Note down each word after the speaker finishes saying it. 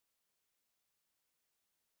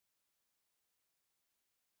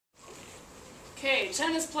Okay,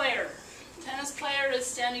 tennis player. Tennis player is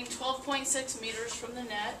standing 12.6 meters from the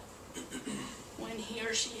net when he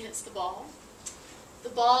or she hits the ball. The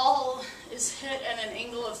ball is hit at an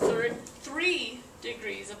angle of 3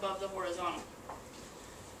 degrees above the horizontal.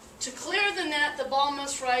 To clear the net, the ball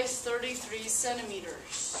must rise 33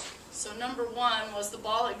 centimeters. So number 1, was the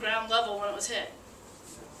ball at ground level when it was hit?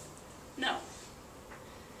 No.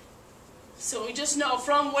 So we just know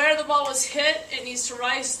from where the ball was hit, it needs to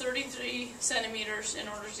rise 33 centimeters in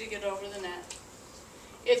order to get over the net.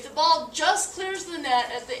 If the ball just clears the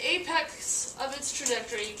net at the apex of its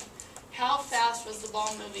trajectory, how fast was the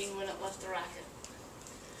ball moving when it left the racket?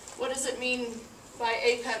 What does it mean by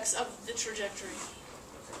apex of the trajectory?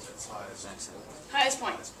 It's highest. Highest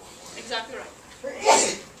point. Exactly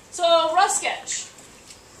right. So, rough sketch.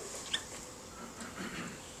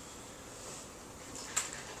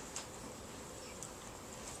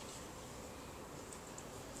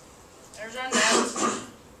 There's our net.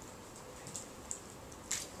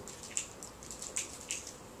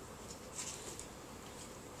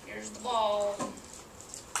 Here's the ball.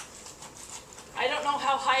 I don't know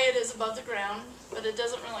how high it is above the ground, but it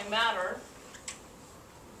doesn't really matter.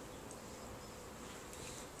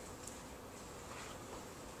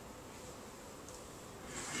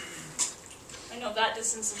 I know that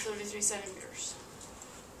distance is 33 centimeters.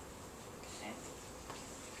 Okay.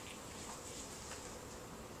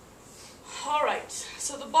 All right,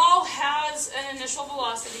 so the ball has an initial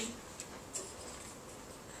velocity.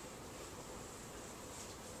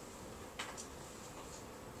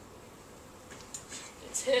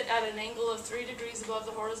 It's hit at an angle of 3 degrees above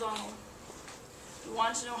the horizontal. We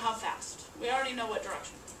want to know how fast. We already know what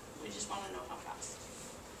direction. We just want to know how fast.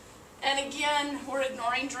 And again, we're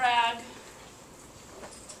ignoring drag.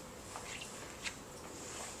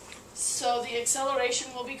 So the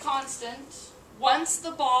acceleration will be constant. Once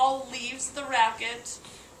the ball leaves the racket,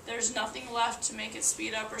 there's nothing left to make it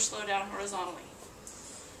speed up or slow down horizontally.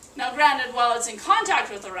 Now granted, while it's in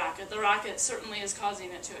contact with the racket certainly is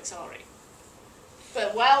causing it to accelerate.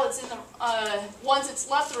 But while it's in the, once it's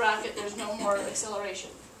left the racket, there's no more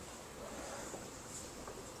acceleration.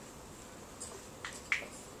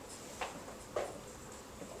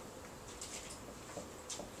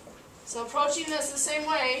 So approaching this the same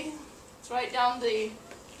way, let's write down the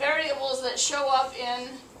variables that show up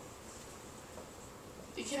in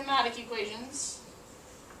the kinematic equations.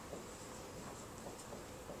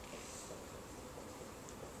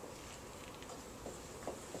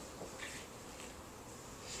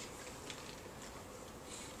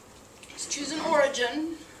 Let's choose an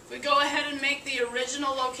origin. If we go ahead and make the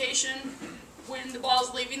original location when the ball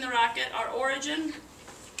is leaving the racket our origin,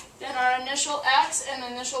 then our initial x and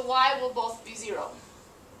initial y will both be 0.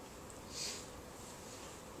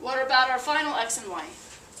 What about our final x and y?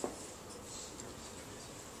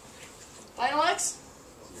 Final x?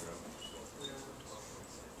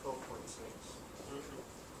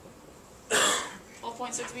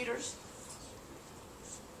 12.6 meters.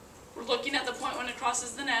 We're looking at the point when it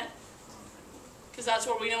crosses the net, because that's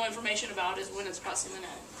what we know information about, is when it's crossing the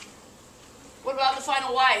net. What about the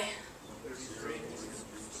final y?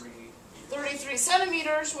 33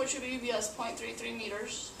 centimeters, which would be 0.33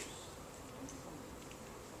 meters.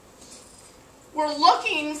 We're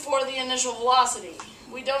looking for the initial velocity.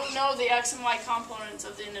 We don't know the x and y components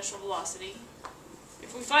of the initial velocity.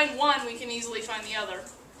 If we find one, we can easily find the other.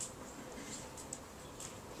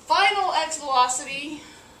 Final x velocity,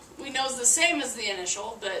 we know is the same as the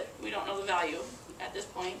initial, but we don't know the value at this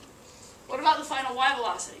point. What about the final y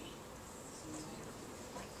velocity?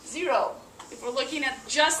 0. If we're looking at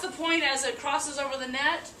just the point as it crosses over the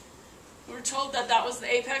net, we're told that that was the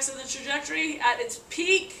apex of the trajectory. At its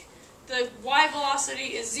peak, the y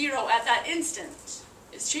velocity is 0 at that instant.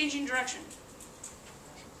 It's changing direction.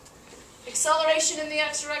 Acceleration in the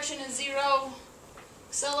x direction is 0.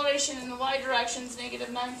 Acceleration in the y direction is negative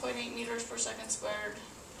 9.8 meters per second squared.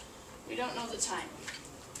 We don't know the time.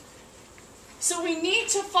 So we need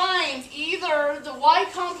to find either the y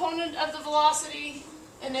component of the velocity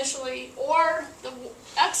initially or the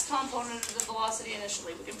x component of the velocity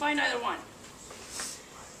initially. We can find either one.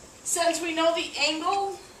 Since we know the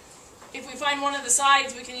angle, if we find one of the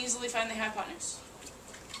sides, we can easily find the hypotenuse.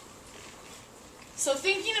 So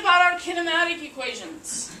thinking about our kinematic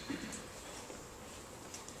equations,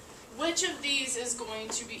 which of these is going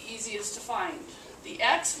to be easiest to find? The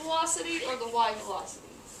x velocity or the y velocity?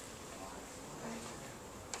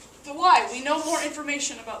 The y. We know more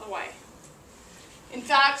information about the y. In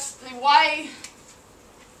fact, the y,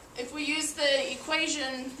 if we use the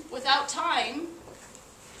equation without time,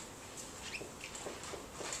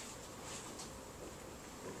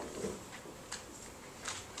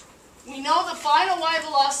 final y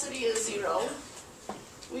velocity is 0.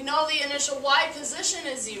 We know the initial y position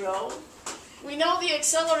is 0. We know the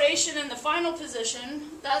acceleration in the final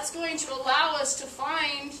position. That's going to allow us to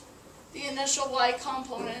find the initial y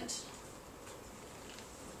component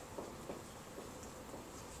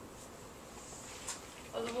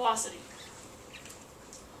of the velocity.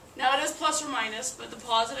 Now it is plus or minus, but the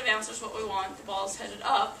positive answer is what we want. The ball is headed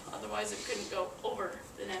up, otherwise it couldn't go over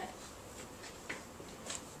the net.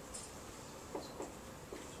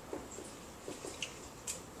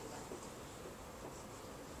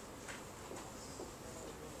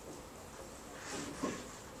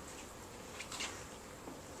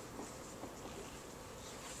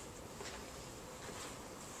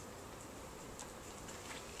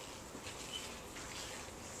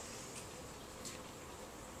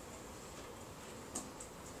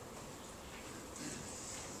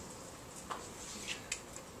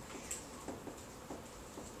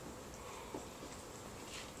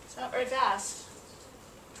 It's not very fast.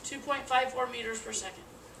 2.54 meters per second.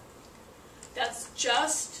 That's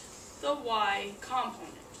just the y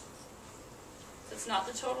component. That's not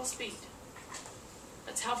the total speed.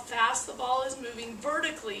 That's how fast the ball is moving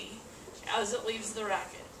vertically as it leaves the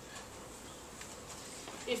racket.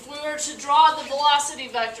 If we were to draw the velocity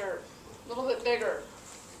vector a little bit bigger,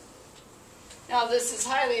 now this is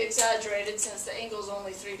highly exaggerated since the angle is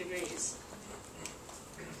only 3 degrees.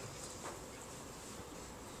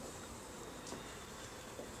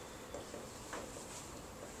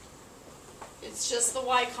 It's just the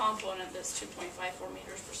y component that's 2.54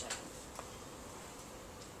 meters per second.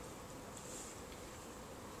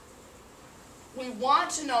 We want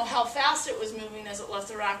to know how fast it was moving as it left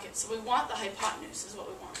the racket, so we want the hypotenuse is what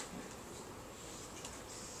we want.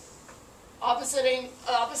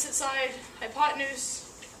 Opposite side, hypotenuse.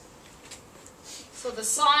 So the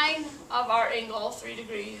sine of our angle, 3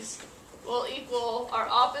 degrees, will equal our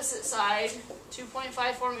opposite side,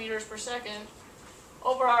 2.54 meters per second,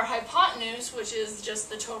 over our hypotenuse, which is just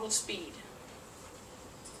the total speed.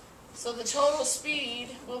 So the total speed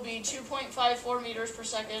will be 2.54 meters per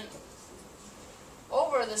second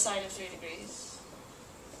over the sine of 3 degrees.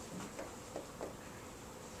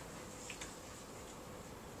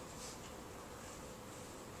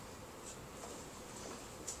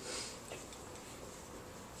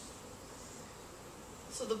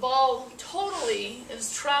 So the ball totally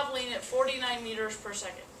is traveling at 49 meters per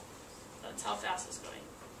second. That's how fast it's going.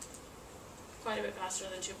 Quite a bit faster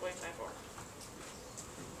than 2.54.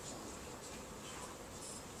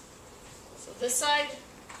 So this side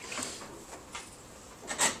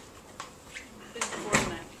is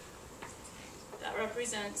 49. That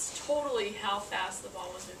represents totally how fast the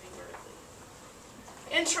ball was moving vertically.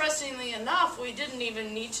 Interestingly enough, we didn't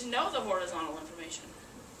even need to know the horizontal information.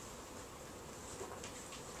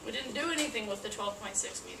 We didn't do anything with the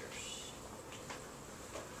 12.6 meters.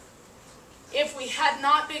 If we had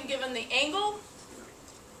not been given the angle,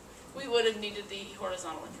 we would have needed the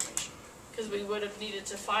horizontal information, because we would have needed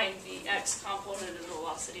to find the x component of the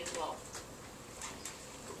velocity as well.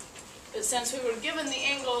 But since we were given the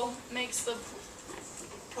angle, it makes the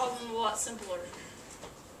problem a lot simpler.